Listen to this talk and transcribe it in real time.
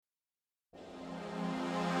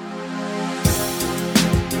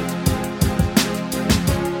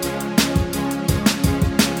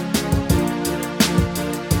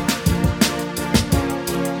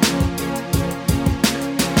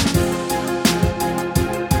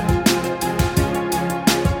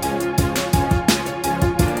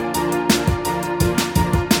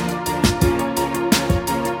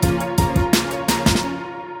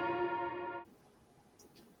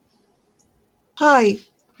Hi,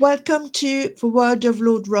 welcome to The Word of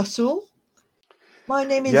Lord Russell. My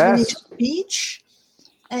name is Venetia Yes. Beach,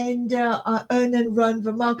 and I own and run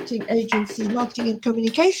the marketing and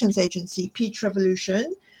communications agency, Peach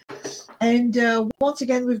Revolution. And once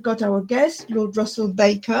again, we've got our guest, Lord Russell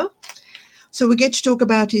Baker. So we get to talk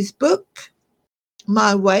about his book,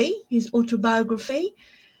 My Way, his autobiography.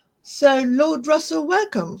 So, Lord Russell,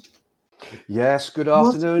 welcome. Yes. Good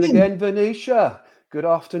Once afternoon again, Venetia. Good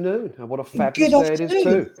afternoon. And what a fabulous Good day it is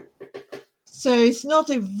afternoon. too. So it's not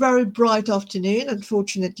a very bright afternoon,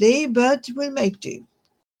 unfortunately, but we'll make do.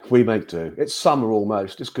 We make do. It's summer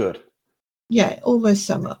almost. It's good. Yeah, almost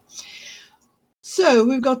summer. So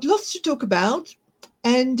we've got lots to talk about.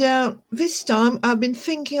 And this time I've been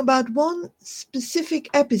thinking about one specific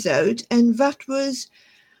episode, and that was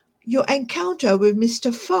your encounter with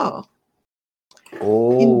Mr. Fah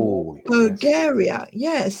Oh, in yes. Bulgaria.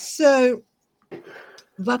 Yes, so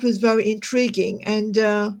that was very intriguing and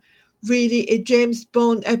really a James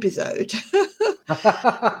Bond episode.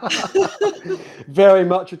 Very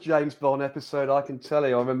much a James Bond episode, I can tell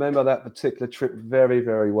you. I remember that particular trip very,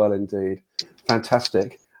 very well indeed.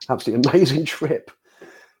 Fantastic. Absolutely amazing trip.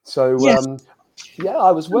 So, Yes. yeah,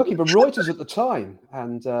 I was working for Reuters at the time.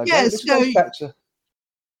 And Yes, this so goes back to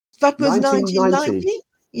that was 1990. 1990?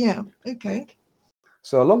 Yeah, okay.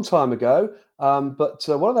 So a long time ago, but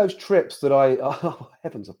one of those trips that oh,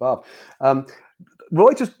 heavens above,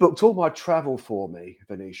 Reuters booked all my travel for me,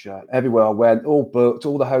 Venetia, everywhere I went, all booked,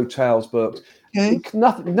 all the hotels booked. Okay.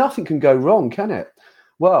 Nothing can go wrong, can it?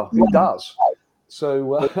 Well, it does.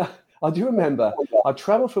 So I do remember I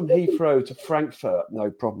travelled from Heathrow to Frankfurt, no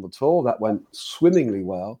problem at all. That went swimmingly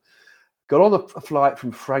well. Got on a flight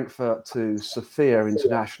from Frankfurt to Sofia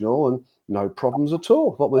International and no problems at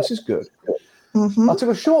all. Thought, well, this is good. I took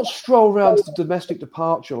a short stroll round to the domestic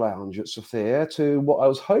departure lounge at Sofia to what I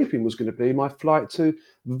was hoping was going to be my flight to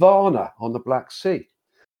Varna on the Black Sea.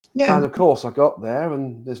 Yeah. And of course, I got there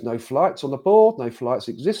and there's no flights on the board, no flights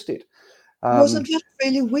existed. Wasn't that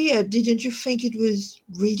really weird? Didn't you think it was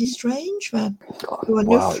really strange that there were no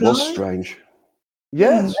Wow, it was flights? strange.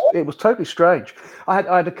 Yes, it was totally strange. I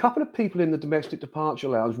had a couple of people in the domestic departure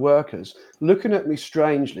lounge, workers, looking at me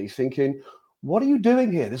strangely, thinking, what are you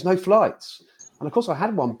doing here? There's no flights. And of course, I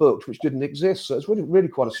had one booked, which didn't exist. So it's really, really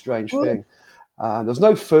quite a strange thing. There's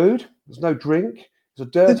no food. There's no drink. It's a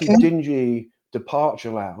dirty, dingy departure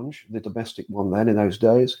lounge, the domestic one then in those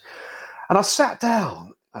days. And I sat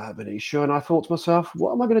down, Venetia, and I thought to myself,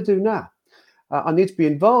 what am I going to do now? I need to be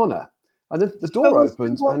in Varna. And then the door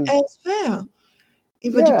opened. What else there?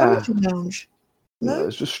 In the Yeah. departure lounge? No?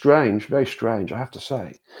 It's just strange, very strange, I have to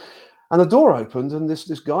say. And the door opened, and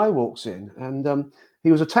this guy walks in, and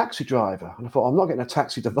he was a taxi driver. And I thought, I'm not getting a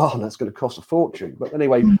taxi to Varna; it's going to cost a fortune. But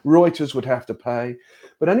anyway, Reuters would have to pay.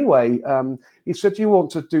 But anyway, he said, "Do you want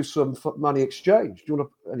to do some money exchange? Do you want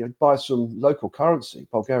to buy some local currency,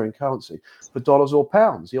 Bulgarian currency, for dollars or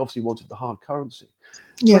pounds?" He obviously wanted the hard currency.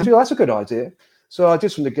 So I thought, that's a good idea. So I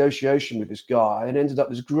did some negotiation with this guy, and ended up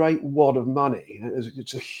this great wad of money.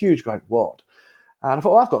 It's a huge, great wad. And I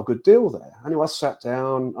thought, I've got a good deal there. Anyway, I sat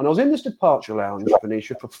down and I was in this departure lounge,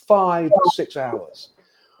 Venetia, for 5 or 6 hours.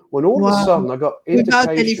 When all of a sudden I got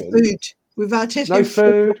indication. Without any no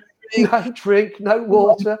food, no drink, no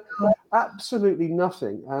water, absolutely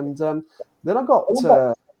nothing. And then I got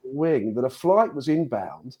wing that a flight was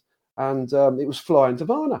inbound and it was flying to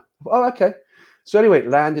Varna. Oh, okay. So anyway, it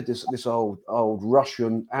landed this old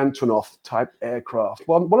Russian Antonov type aircraft.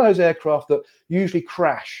 One of those aircraft that usually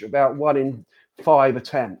crash about 1 in 5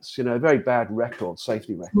 attempts, very bad record,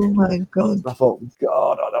 safety record. Oh my God. And I thought,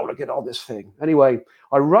 God, I don't want to get on this thing. Anyway,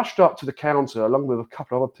 I rushed up to the counter along with a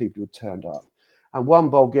couple of other people who had turned up. And one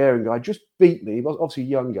Bulgarian guy just beat me. He was obviously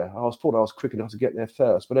younger. I thought I was quick enough to get there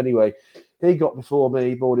first. But anyway, he got before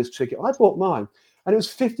me, bought his ticket. I bought mine. And it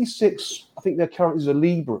was 56, I think their currency is a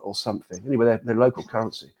Libra or something. Anyway, their local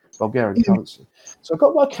currency, Bulgarian currency. So I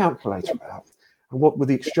got my calculator out. And what with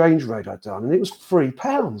the exchange rate I'd done, and it was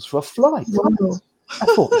 £3 for a flight. Wow. I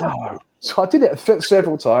thought, no. So I did it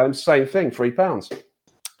several times, same thing, £3.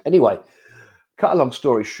 Anyway, cut a long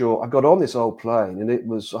story short, I got on this old plane, and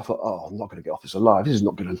I thought, I'm not going to get off this alive. This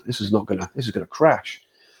is going to crash.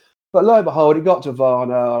 But lo and behold, it got to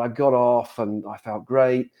Varna, and I got off, and I felt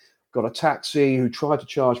great. Got a taxi who tried to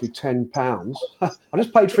charge me £10. I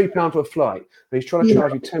just paid £3 for a flight, and he's trying to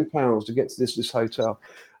charge me £10 to get to this hotel.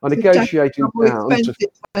 I negotiated him down to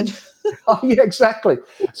oh, yeah, exactly.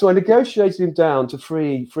 So I negotiated him down to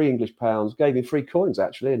three English pounds, gave him 3 coins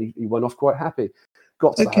actually, and he went off quite happy.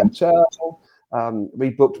 Got to the hotel,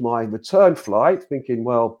 rebooked my return flight, thinking,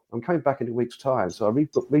 well, I'm coming back in a week's time, so I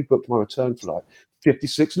rebooked my return flight.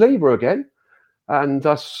 56 Libra again. And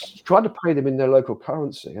I tried to pay them in their local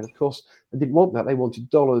currency. And of course, they didn't want that. They wanted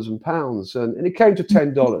dollars and pounds. And it came to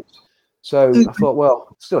 $10. So I thought, well,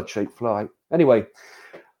 it's still a cheap flight. Anyway,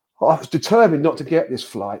 I was determined not to get this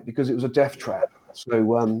flight because it was a death trap.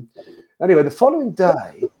 So anyway, the following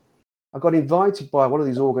day, I got invited by one of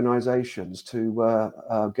these organisations to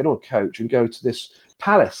get on a coach and go to this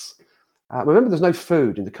palace. Remember, there's no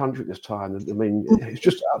food in the country at this time. I mean, it's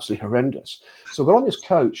just absolutely horrendous. So we got on this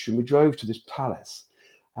coach and we drove to this palace.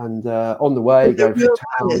 And on the way, going through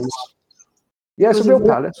towns. Yeah, it's a real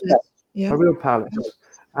palace. Yeah. A real palace.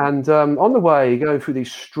 And on the way, going through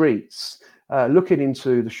these streets, looking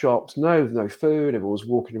into the shops, no food. Everyone was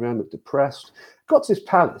walking around, looked depressed. Got to this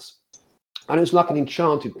palace. And it was like an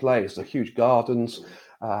enchanted place. The huge gardens.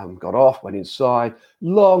 Got off, went inside.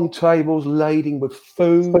 Long tables laden with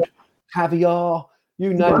food. Caviar,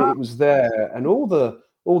 you name it was there, and all the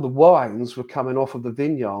wines were coming off of the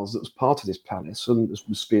vineyards that was part of this palace and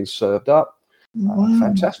was being served up.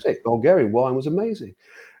 Fantastic. Bulgarian wine was amazing.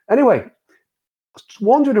 Anyway,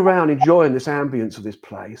 wandering around enjoying this ambience of this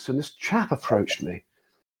place, and this chap approached me,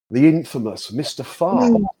 the infamous Mr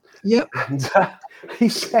Fah. Yep. And he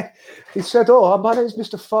said, "Oh, my name's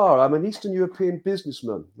Mr Fah. I'm an Eastern European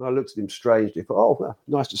businessman." And I looked at him strangely. Thought, "Oh, well,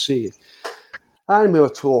 nice to see you." And we were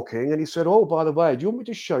talking, and he said, "Oh, by the way, do you want me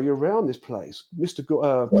to show you around this place? President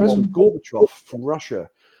Gorbachev from Russia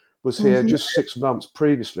was here just 6 months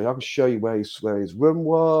previously. I can show you where his room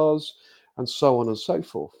was, and so on and so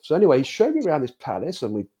forth." So anyway, he showed me around this palace,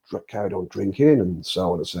 and we carried on drinking and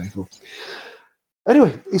so on and so forth.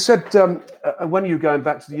 Anyway, he said, "When are you going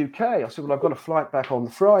back to the UK?" I said, "Well, I've got a flight back on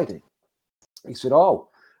the Friday." He said, "Oh."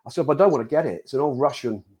 I said, "Well, I don't want to get it. It's an old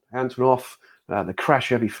Russian Antonov. They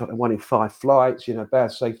crash every 1 in 5 flights,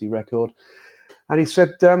 bad safety record." And he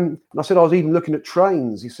said, and I said, "I was even looking at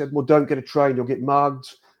trains." He said, "Well, don't get a train. You'll get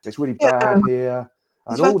mugged. It's really bad here."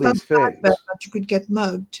 And all these things. That you could get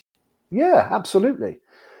mugged. Yeah, absolutely.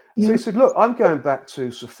 Yeah. So he said, "Look, I'm going back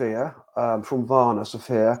to Sofia, from Varna,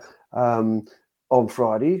 Sofia, on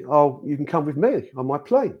Friday. You can come with me on my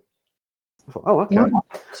plane." I thought, "Oh, okay.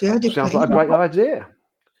 Yeah. Sounds like a great idea."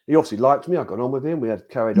 He obviously liked me. I got on with him. We had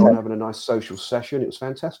carried on having a nice social session. It was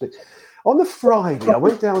fantastic. On the Friday, I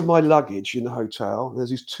went down with my luggage in the hotel. And there's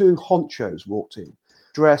these 2 honchos walked in,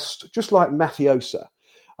 dressed just like mafiosa.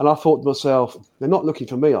 And I thought to myself, they're not looking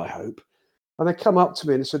for me, I hope. And they come up to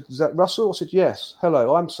me and they said, "Is that Russell?" I said, "Yes.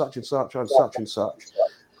 Hello, I'm such and such. I'm such and such.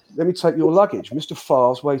 Let me take your luggage. Mr.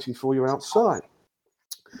 Fah's waiting for you outside."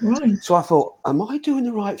 Right. So I thought, am I doing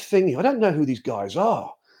the right thing here? I don't know who these guys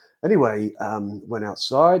are. Anyway, went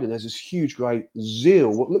outside, and there's this huge, great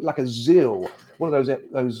Zeal, what looked like a Zeal, one of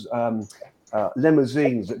those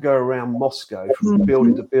limousines that go around Moscow from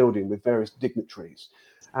building to building with various dignitaries.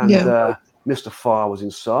 And Mr. Fah was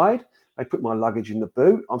inside. I put my luggage in the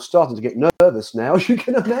boot. I'm starting to get nervous now, as you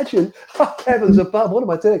can imagine. Oh, heavens above, what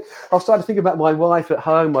am I doing? I was starting to think about my wife at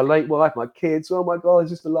home, my late wife, my kids. Oh my God,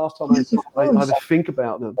 is this the last time I ever think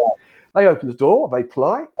about them? They opened the door, very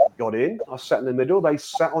polite, got in. I sat in the middle. They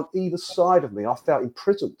sat on either side of me. I felt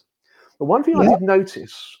imprisoned. But one thing I did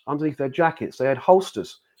notice, underneath their jackets, they had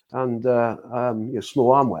holsters and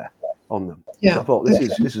small armware on them. Yeah. So I thought,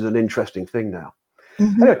 this is an interesting thing now.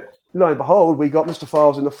 Anyway, lo and behold, we got Mr.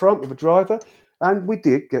 Fah's in the front with a driver, and we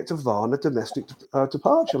did get to Varna Domestic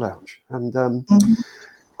Departure Lounge. And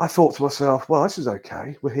I thought to myself, well, this is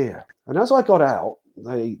okay. We're here. And as I got out,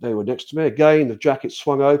 they were next to me again. The jacket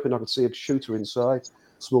swung open. I could see a shooter inside,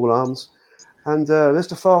 small arms. And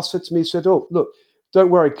Mr. Fah said to me, he said, "Oh, look, don't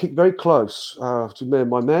worry, keep very close to me and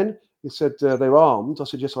my men." He said, "They're armed." I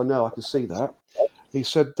said, "Yes, I know, I can see that." He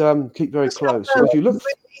said, "Keep very close." So if you look,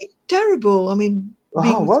 really terrible. I mean,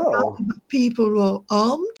 people who are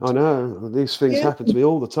armed. I know, these things happen to me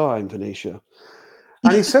all the time, Venetia.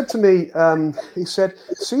 And he said to me,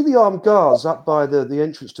 "See the armed guards up by the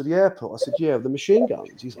entrance to the airport?" I said, "Yeah, the machine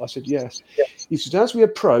guns." I said, "Yes." He said, "As we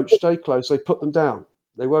approach, stay close, they put them down.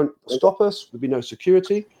 They won't stop us. There'll be no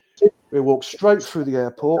security. We'll walk straight through the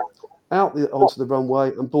airport, onto the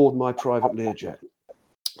runway, and board my private Learjet."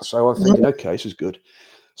 So I'm thinking, okay, this is good.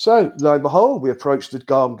 So lo and behold, we approached the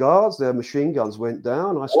armed guards. Their machine guns went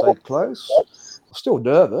down. I stayed close. I'm still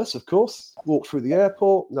nervous, of course. Walked through the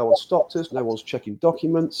airport. No one stopped us. No one's checking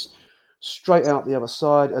documents. Straight out the other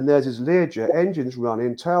side, and there's his Learjet, engines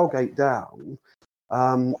running, tailgate down,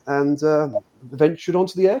 and ventured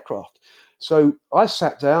onto the aircraft. So I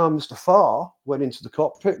sat down. Mr. Fah went into the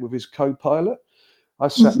cockpit with his co-pilot. I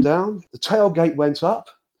sat down. The tailgate went up.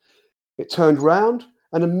 It turned round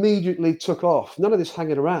and immediately took off. None of this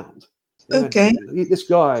hanging around. Okay. This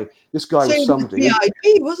guy was somebody.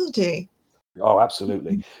 VIP, wasn't he? Oh,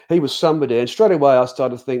 absolutely. He was somebody. And straight away, I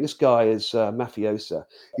started to think this guy is mafiosa.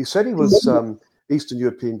 He said he was Eastern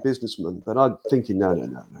European businessman, but I'm thinking, no.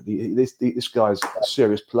 This guy's a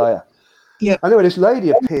serious player. Yeah. Anyway, this lady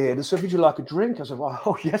appeared and said, would you like a drink? I said, well,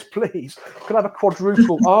 oh, yes, please. Can I have a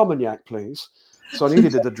quadruple Armagnac, please? So I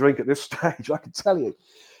needed a drink at this stage, I can tell you.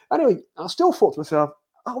 Anyway, I still thought to myself,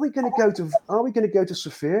 are we going to go to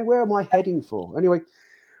Sofia? Where am I heading for? Anyway,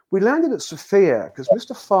 we landed at Sofia because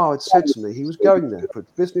Mr Fah had said to me he was going there for a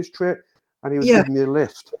business trip and he was giving me a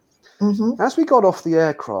lift. Mm-hmm. As we got off the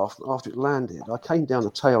aircraft after it landed, I came down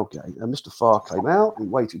the tailgate and Mr Fah came out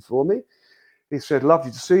and waited for me. He said,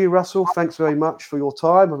 lovely to see you, Russell. Thanks very much for your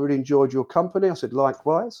time. I really enjoyed your company. I said,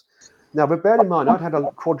 likewise. Now, but bear in mind, I'd had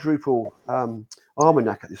a quadruple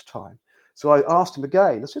Armagnac at this time. So I asked him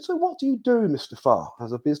again. I said, so what do you do, Mr Fah,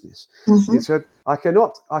 as a business? Mm-hmm. He said, I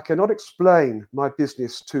cannot explain my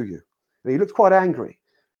business to you. And he looked quite angry.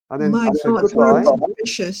 And then I said, goodbye.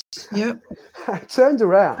 Yep. I turned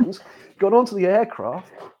around, got onto the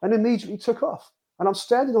aircraft, and immediately took off. And I'm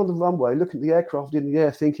standing on the runway, looking at the aircraft in the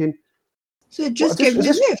air, thinking, so it just gave you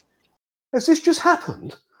a lift. Has this just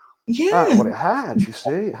happened? Yeah. Well, it had, you see.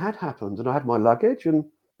 It had happened. And I had my luggage and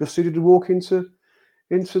proceeded to walk into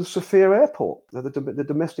the Sofia airport, the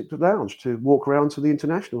domestic lounge, to walk around to the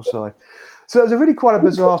international side. So it was really quite a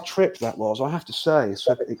bizarre trip, that was, I have to say.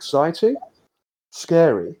 So exciting,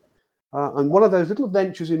 scary, and one of those little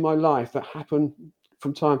adventures in my life that happen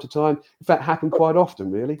from time to time. In fact, happen quite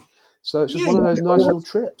often, really. So it's just one of those nice little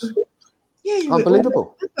trips. Yeah, you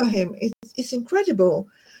unbelievable. Remember him. It's incredible,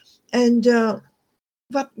 and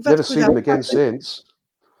never seen him again since.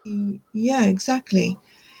 Yeah, exactly.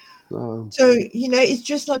 So it's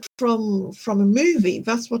just like from a movie.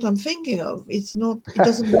 That's what I'm thinking of. It's not. It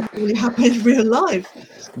doesn't really happen in real life.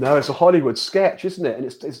 No, it's a Hollywood sketch, isn't it? And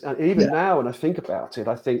it's even now, when I think about it,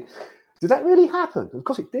 I think, did that really happen? Of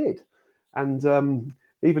course, it did. And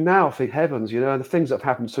even now, I think, heavens, the things that have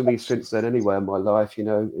happened to me since then, anyway, in my life,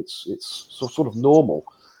 it's sort of normal.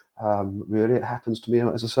 Really, it happens to me,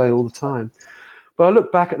 as I say, all the time. But I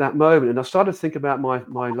look back at that moment and I started to think about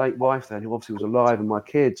my late wife then, who obviously was alive, and my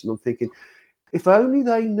kids. And I'm thinking, if only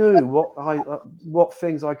they knew what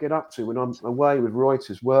things I get up to when I'm away with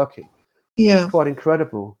Reuters working. Yeah. It's quite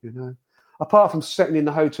incredible, Apart from sitting in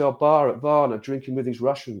the hotel bar at Varna drinking with these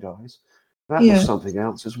Russian guys, that was something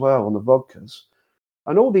else as well, on the vodkas.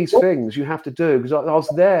 And all these things you have to do, because I was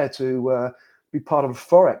there to be part of a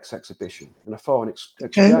Forex exhibition and a foreign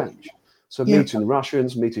exchange. So meeting the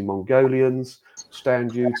Russians, meeting Mongolians,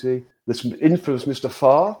 stand duty, this infamous Mr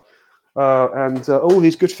Fah, and all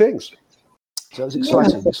these good things. So it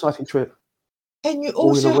was exciting trip. And you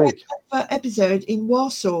also had an episode in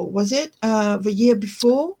Warsaw, was it the year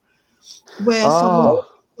before, where someone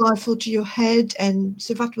rifled to your head, and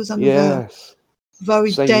so that was another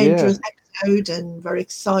very dangerous episode and very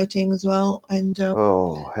exciting as well. And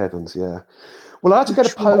oh heavens, yeah. Well, I had to go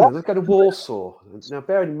to Poland. I had to go to Warsaw. Now,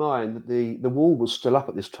 bear in mind that the wall was still up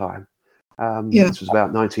at this time. This was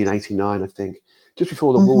about 1989, I think, just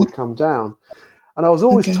before the wall had come down. And I was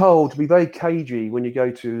always told to be very cagey when you go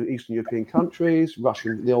to Eastern European countries,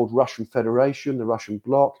 the old Russian Federation, the Russian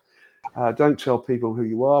bloc. Don't tell people who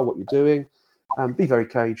you are, what you're doing, and be very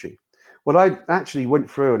cagey. Well, I actually went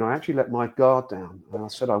through and I actually let my guard down. And I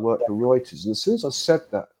said I worked for Reuters. And as soon as I said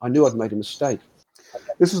that, I knew I'd made a mistake.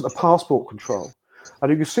 This is the passport control.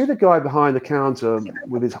 And you can see the guy behind the counter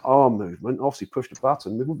with his arm movement, obviously pushed a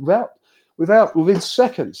button. Within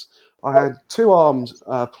seconds, I had two armed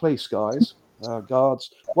police guys,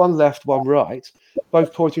 guards, one left, one right,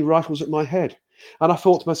 both pointing rifles at my head. And I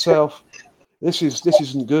thought to myself, this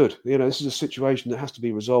isn't good. This is a situation that has to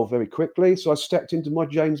be resolved very quickly. So I stepped into my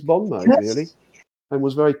James Bond mode, really, and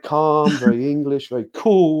was very calm, very English, very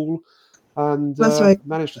cool, and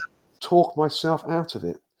managed to talk myself out of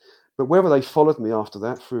it. But whether they followed me after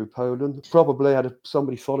that through Poland, probably had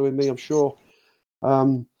somebody following me, I'm sure.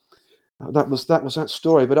 That was that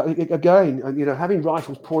story. But again, having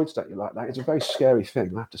rifles pointed at you like that is a very scary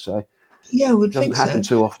thing, I have to say. Yeah, I would think so. It doesn't happen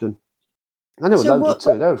too often. I know loads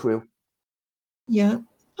of too. That was real. Yeah.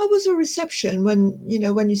 How was the reception when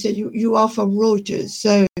you said you are from Reuters?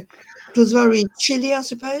 So it was very chilly, I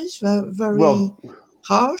suppose, very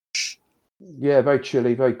harsh. Yeah, very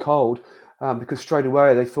chilly, very cold. Because straight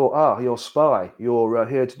away they thought, you're a spy. You're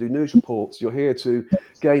here to do news reports. You're here to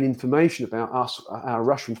gain information about us, our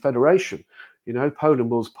Russian Federation. Poland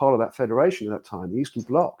was part of that federation at that time, the Eastern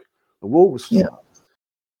Bloc. The wall was still up.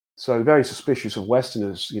 So very suspicious of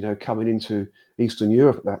Westerners, coming into Eastern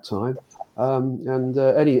Europe at that time. And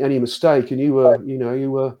any mistake, and you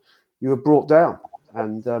were brought down.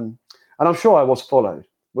 And I'm sure I was followed.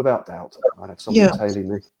 without doubt. I had somebody tailing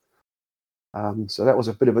me. So that was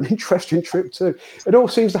a bit of an interesting trip too. It all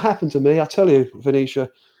seems to happen to me, I tell you, Venetia.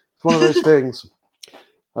 It's one of those things.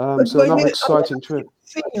 So another exciting trip.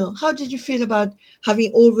 How did you feel about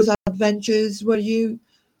having all those adventures? Were you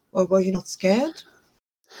not scared?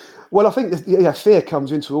 Well, I think fear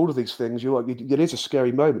comes into all of these things. It is a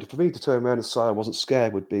scary moment. For me to turn around and say I wasn't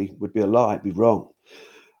scared would be a lie, it'd be wrong.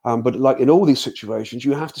 But like in all these situations,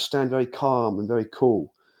 you have to stand very calm and very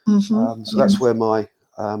cool. So that's where my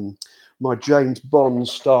James Bond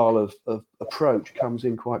style of approach comes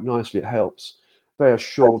in quite nicely. It helps. Very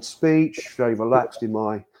assured speech, very relaxed in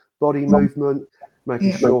my body movement,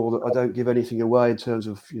 making sure that I don't give anything away in terms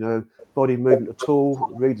of body movement at all.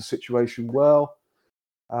 Read the situation well.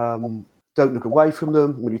 Don't look away from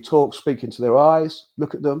them when you talk. Speak into their eyes.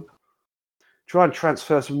 Look at them. Try and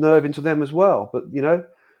transfer some nerve into them as well. But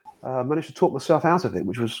managed to talk myself out of it,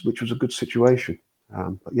 which was a good situation.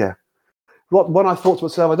 But yeah, when I thought to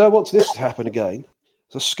myself, I don't want this to happen again.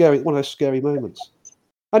 It's one of those scary moments,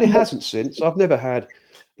 and it hasn't since. I've never had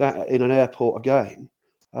that in an airport again,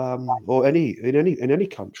 or in any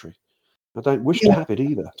country. I don't wish to have it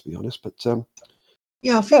either, to be honest. But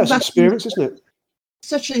I think it's an experience, isn't it?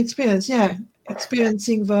 Such an experience,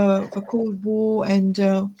 experiencing the Cold War and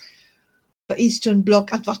the Eastern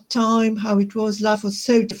Bloc at that time, how it was. Life was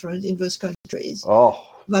so different in those countries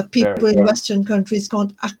that people in Western countries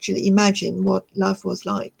can't actually imagine what life was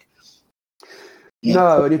like.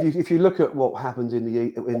 No, and if you look at what happened in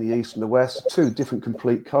the East and the West, two different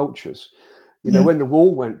complete cultures. When the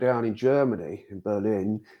wall went down in Germany, in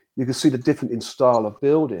Berlin, you could see the different in style of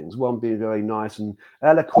buildings, one being very nice and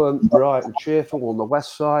eloquent, bright and cheerful on the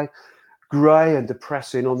west side, grey and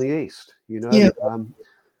depressing on the east,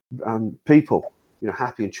 people,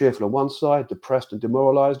 happy and cheerful on one side, depressed and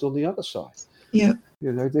demoralised on the other side. Yeah.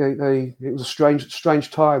 It was a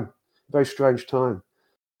strange time, very strange time.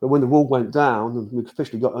 But when the wall went down and we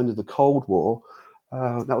officially got under the Cold War,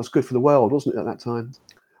 that was good for the world, wasn't it, at that time?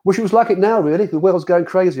 Wish it was like it now, really. The world's going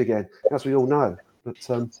crazy again, as we all know. But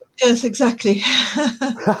yes, exactly.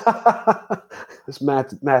 It's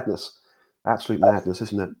madness, absolute madness,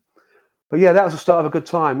 isn't it? But yeah, that was the start of a good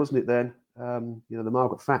time, wasn't it? Then, the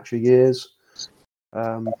Margaret Thatcher years.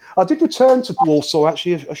 I did return to Warsaw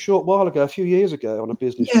actually a short while ago, a few years ago, on a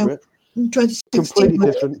business trip. In 2016. Completely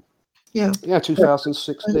different. Yeah,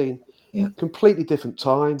 2016. Yeah. Completely different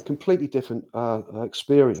time, completely different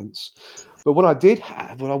experience. But what I did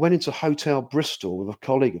have, when I went into Hotel Bristol with a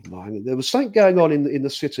colleague of mine, there was something going on in the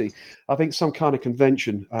city. I think some kind of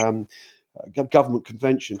convention, government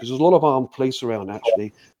convention, because there's a lot of armed police around,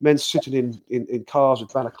 actually. Men sitting in cars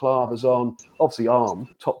with balaclavas on, obviously armed,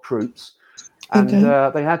 top troops. And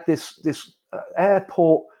they had this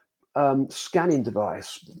airport scanning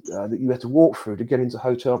device that you had to walk through to get into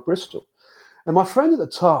Hotel Bristol. And my friend at the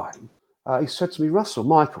time, he said to me,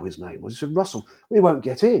 Michael, his name was, he said, Russell, we won't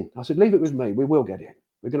get in. I said, leave it with me. We will get in.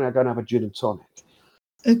 We're going to go and have a gin and tonic.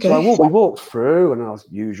 Okay. So we walked through, and I was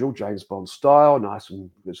usual James Bond style, nice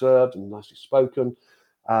and reserved and nicely spoken.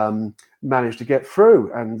 Managed to get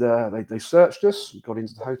through, and they searched us, got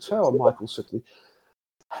into the hotel, and Michael said to me,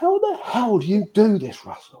 how the hell do you do this,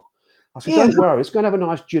 Russell? I said, don't worry, it's going to have a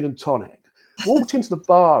nice gin and tonic. Walked into the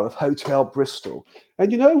bar of Hotel Bristol,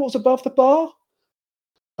 and you know what's above the bar?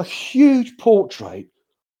 A huge portrait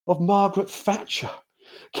of Margaret Thatcher.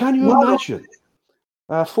 Can you imagine?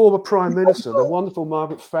 Former Prime Minister, the wonderful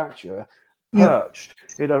Margaret Thatcher, perched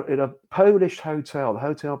in a Polish hotel, the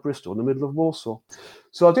Hotel Bristol, in the middle of Warsaw.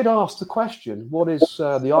 So I did ask the question, what is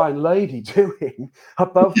the Iron Lady doing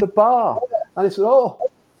above the bar? And he said,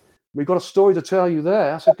 we've got a story to tell you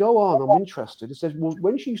there. I said, go on, I'm interested. He said, well,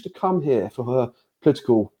 when she used to come here for her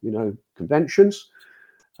political, conventions,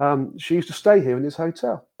 she used to stay here in this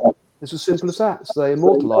hotel. It's as simple as that. So they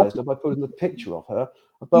immortalised her by putting the picture of her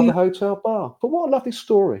above the hotel bar. But what a lovely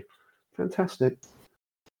story. Fantastic.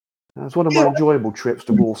 It was one of my enjoyable trips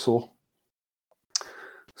to Warsaw.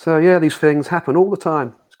 So yeah, these things happen all the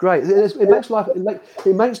time. It's great.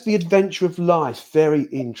 It makes the adventure of life very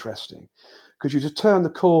interesting, because you just turn the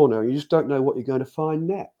corner and you just don't know what you're going to find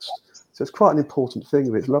next. So it's quite an important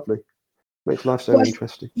thing. It's lovely. Makes life so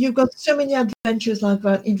interesting. You've got so many adventures like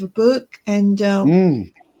that in the book, and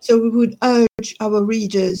so we would urge our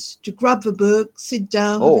readers to grab the book, sit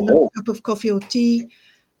down, have a cup of coffee or tea,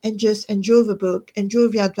 and just enjoy the book, enjoy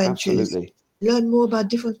the adventures, Absolutely. Learn more about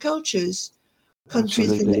different cultures, countries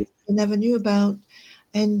that they never knew about,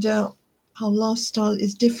 and how lifestyle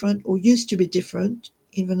is different or used to be different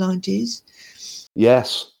in the 90s.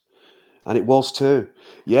 Yes, and it was too.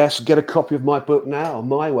 Yes, get a copy of my book now,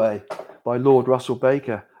 My Way, by Lord Russell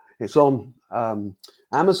Baker. It's on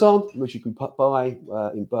Amazon, which you can buy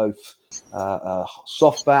in both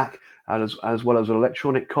softback as well as an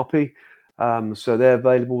electronic copy. So they're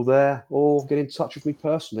available there, or get in touch with me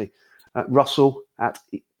personally at Russell at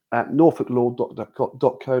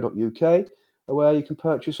norfolklaw.co.uk, where you can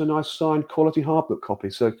purchase a nice signed quality hardbook copy.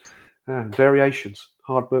 So variations,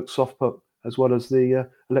 hardbook, softbook, as well as the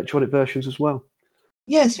electronic versions as well.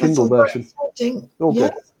 Yes, Kindle version. All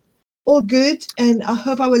good. All good. And I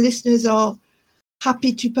hope our listeners are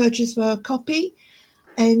happy to purchase a copy.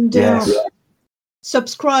 And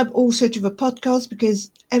subscribe also to the podcast, because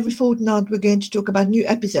every fortnight we're going to talk about new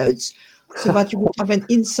episodes, so that you will have an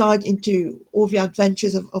insight into all the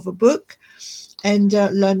adventures of a book and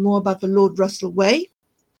learn more about the Lord Russell way.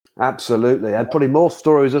 Absolutely. And probably more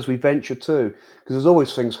stories as we venture too, because there's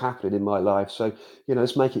always things happening in my life. So,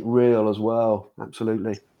 let's make it real as well.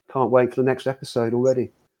 Absolutely. Can't wait for the next episode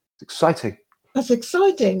already. It's exciting. That's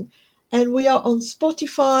exciting. And we are on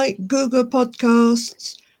Spotify, Google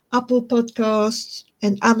Podcasts, Apple Podcasts,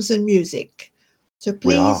 and Amazon Music. So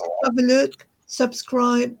please have a look,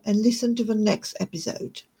 subscribe, and listen to the next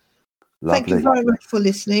episode. Lovely. Thank you very much for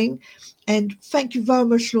listening. And thank you very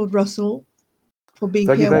much, Lord Russell, for being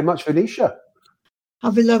here. Thank you very much, Venetia.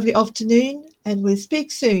 Have a lovely afternoon, and we'll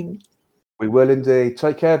speak soon. We will indeed.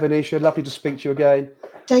 Take care, Venetia. Lovely to speak to you again.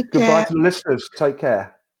 Take care. Goodbye to the listeners. Take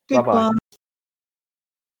care. Goodbye. Bye-bye.